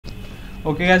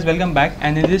Okay guys, welcome back,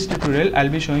 and in this tutorial I'll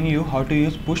be showing you how to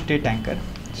use push state anchor.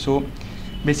 So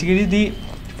basically the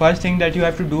first thing that you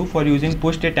have to do for using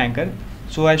push state anchor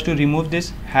so as to remove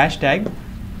this hashtag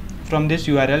from this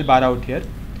URL bar out here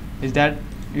is that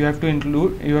you have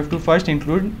to first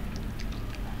include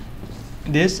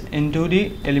this into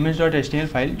the elements.html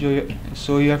file.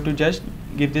 So you have to just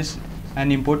give this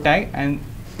an import tag, and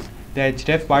the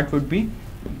href part would be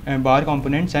bar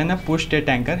components and a push state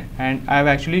anchor. And I have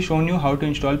actually shown you how to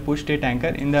install push state anchor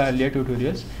in the earlier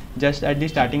tutorials just at the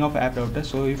starting of app router.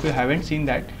 So if you haven't seen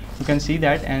that, you can see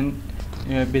that, and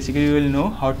basically you will know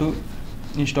how to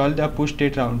install the push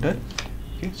state router.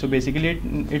 Okay, so basically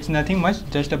it's nothing much,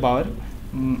 just a bower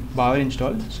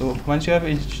install. So once you have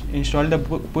installed the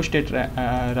push state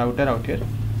router out here,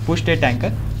 push state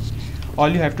anchor, all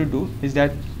you have to do is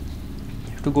that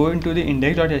you have to go into the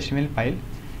index.html file,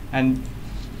 and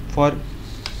for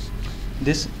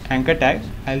this anchor tag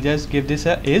I'll just give this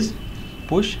a is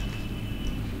push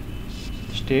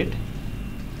state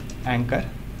anchor.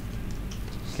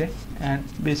 Okay, and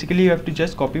basically you have to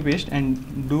just copy paste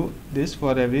and do this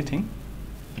for everything.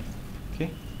 Okay,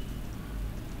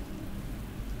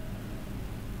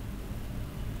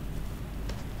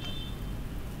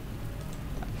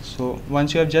 so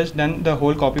once you have just done the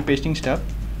whole copy pasting stuff,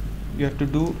 you have to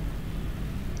do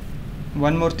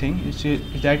one more thing, is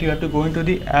that you have to go into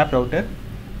the app router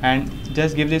and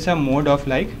just give this a mode of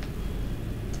like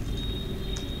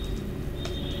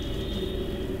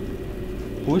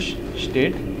push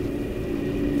state.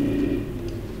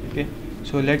 Okay,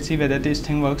 so let's see whether this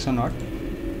thing works or not.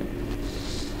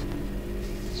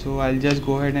 So I'll just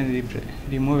go ahead and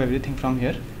remove everything from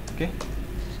here. Okay,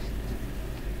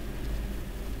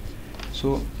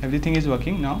 so everything is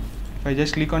working now. If I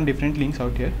just click on different links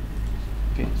out here,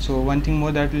 okay, so one thing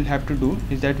more that we'll have to do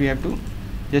is that we have to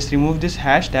just remove this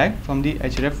hashtag from the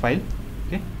href file.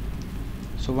 Okay,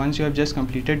 so once you have just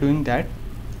completed doing that,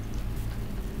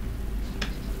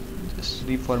 just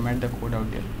reformat the code out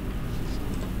here,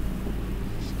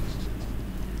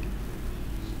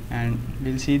 and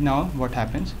we'll see now what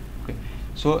happens. Okay,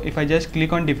 so if I just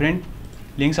click on different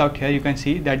links out here, you can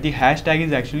see that the hashtag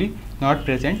is actually not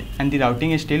present and the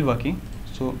routing is still working.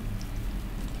 So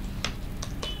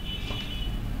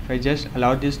if I just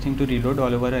allow this thing to reload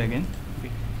all over again,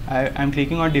 okay, I'm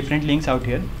clicking on different links out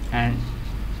here, and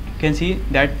you can see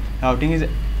that routing is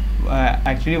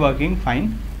actually working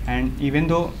fine. And even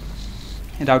though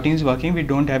routing is working, we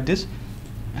don't have this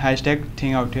hashtag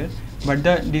thing out here. But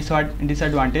the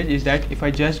disadvantage is that if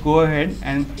I just go ahead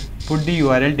and put the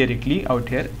URL directly out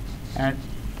here and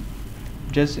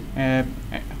just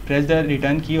press the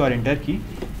return key or enter key,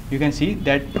 you can see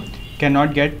that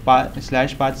cannot get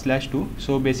 /path/2.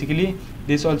 So basically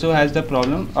this also has the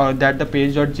problem that the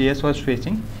page.js was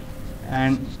facing,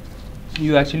 and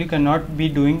you actually cannot be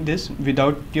doing this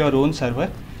without your own server.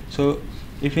 So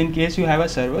if in case you have a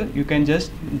server, you can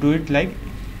just do it like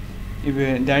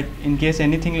that. In case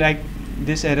anything like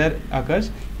this error occurs,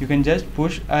 you can just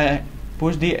push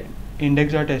the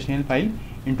index.html file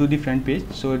into the front page.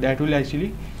 So that will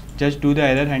actually just do the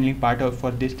error handling part for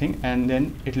this thing, and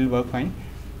then it will work fine.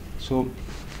 So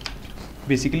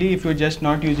basically if you're just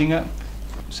not using a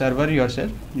server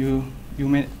yourself, you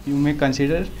may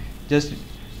consider just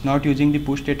not using the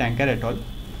push state anchor at all.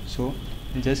 So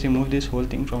I'll just remove this whole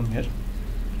thing from here,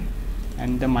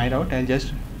 and the my route I'll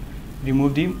just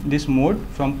remove this mode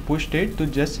from push state to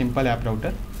just simple app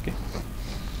router.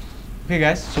 Okay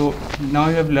guys, so now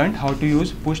you have learned how to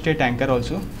use push state anchor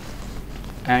also,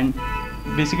 and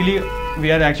basically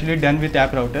we are actually done with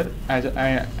app router as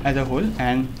a whole.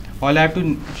 And all I have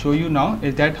to show you now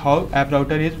is that how app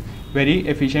router is very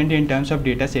efficient in terms of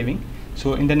data saving.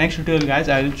 So in the next tutorial guys,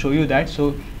 I will show you that.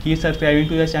 So keep subscribing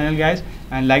to the channel guys,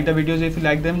 and like the videos if you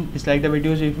like them, dislike the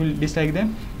videos if you dislike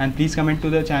them, and please comment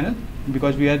to the channel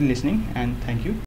because we are listening. And thank you.